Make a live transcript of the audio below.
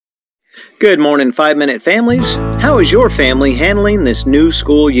Good morning, 5-Minute Families. How is your family handling this new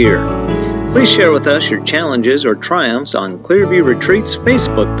school year? Please share with us your challenges or triumphs on Clearview Retreat's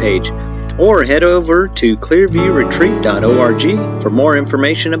Facebook page, or head over to clearviewretreat.org for more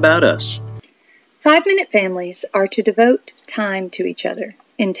information about us. 5-Minute Families are to devote time to each other,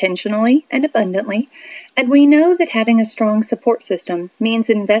 intentionally and abundantly, and we know that having a strong support system means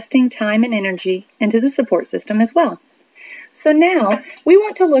investing time and energy into the support system as well. So now, we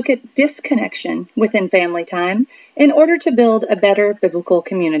want to look at disconnection within family time in order to build a better biblical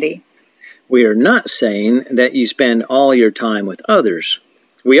community. We are not saying that you spend all your time with others.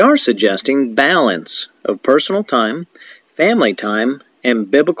 We are suggesting balance of personal time, family time, and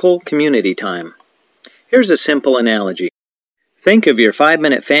biblical community time. Here's a simple analogy. Think of your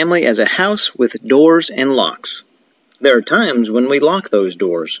 5-Minute family as a house with doors and locks. There are times when we lock those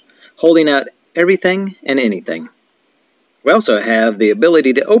doors, holding out everything and anything. We also have the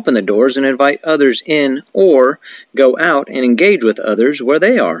ability to open the doors and invite others in or go out and engage with others where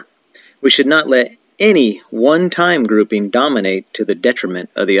they are. We should not let any one-time grouping dominate to the detriment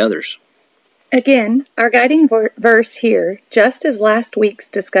of the others. Again, our guiding verse here, just as last week's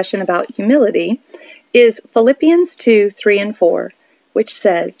discussion about humility, is Philippians 2:3-4, which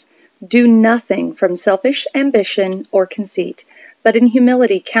says, "Do nothing from selfish ambition or conceit, but in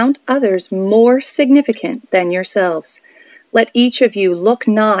humility count others more significant than yourselves. Let each of you look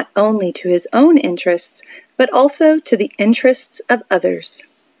not only to his own interests, but also to the interests of others."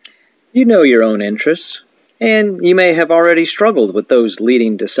 You know your own interests, and you may have already struggled with those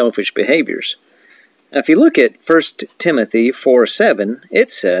leading to selfish behaviors. Now, if you look at 1 Timothy 4:7,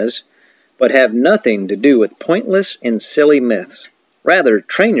 it says, "But have nothing to do with pointless and silly myths. Rather,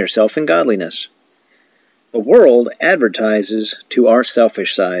 train yourself in godliness." The world advertises to our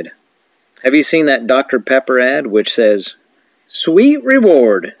selfish side. Have you seen that Dr. Pepper ad which says, "Sweet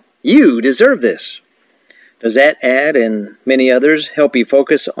reward, you deserve this"? Does that ad and many others help you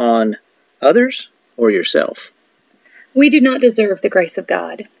focus on others or yourself? We do not deserve the grace of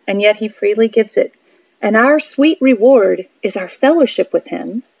God, and yet He freely gives it. And our sweet reward is our fellowship with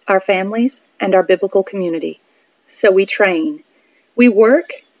Him, our families, and our biblical community. So we train, we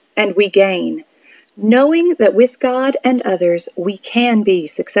work, and we gain, knowing that with God and others we can be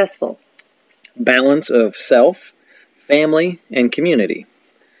successful. Balance of self, family, and community.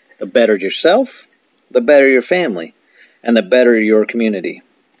 The better yourself, the better your family, and the better your community.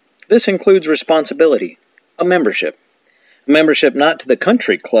 This includes responsibility, a membership. A membership not to the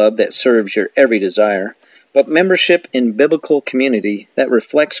country club that serves your every desire, but membership in biblical community that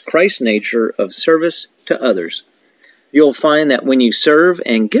reflects Christ's nature of service to others. You'll find that when you serve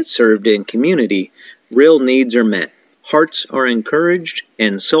and get served in community, real needs are met, hearts are encouraged,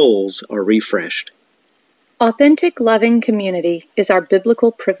 and souls are refreshed. Authentic, loving community is our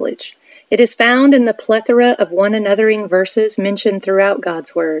biblical privilege. It is found in the plethora of one-anothering verses mentioned throughout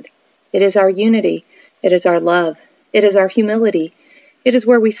God's Word. It is our unity. It is our love. It is our humility. It is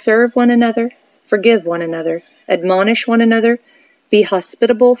where we serve one another, forgive one another, admonish one another, be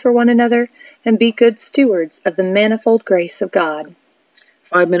hospitable for one another, and be good stewards of the manifold grace of God.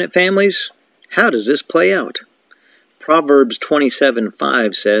 5-Minute Families, how does this play out? Proverbs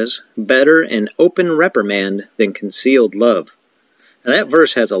 27:5 says, "Better an open reprimand than concealed love." Now that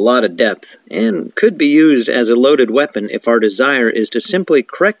verse has a lot of depth and could be used as a loaded weapon if our desire is to simply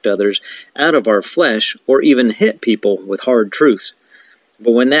correct others out of our flesh or even hit people with hard truths.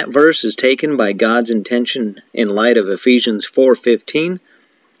 But when that verse is taken by God's intention in light of Ephesians 4:15,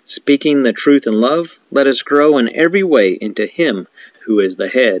 speaking the truth in love, let us grow in every way into Him who is the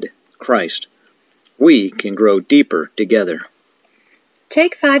head, Christ. We can grow deeper together.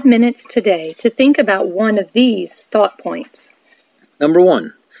 Take 5 minutes today to think about one of these thought points. Number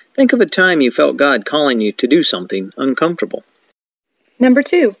 1, think of a time you felt God calling you to do something uncomfortable. Number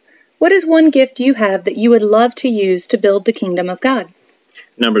 2, what is one gift you have that you would love to use to build the kingdom of God?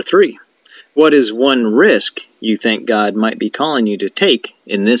 Number 3, what is one risk you think God might be calling you to take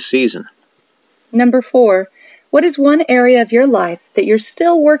in this season? Number 4, what is one area of your life that you're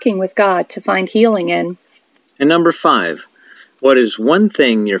still working with God to find healing in? And number 5, what is one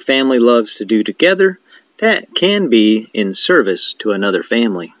thing your family loves to do together that can be in service to another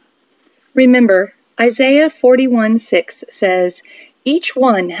family? Remember, Isaiah 41:6 says, "Each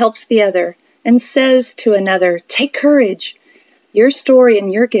one helps the other and says to another, 'Take courage.' Your story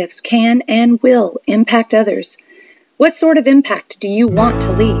and your gifts can and will impact others. What sort of impact do you want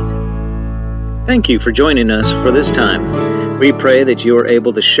to leave?" Thank you for joining us for this time. We pray that you are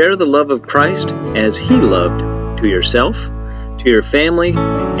able to share the love of Christ as He loved to yourself, to your family,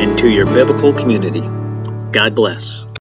 and to your biblical community. God bless.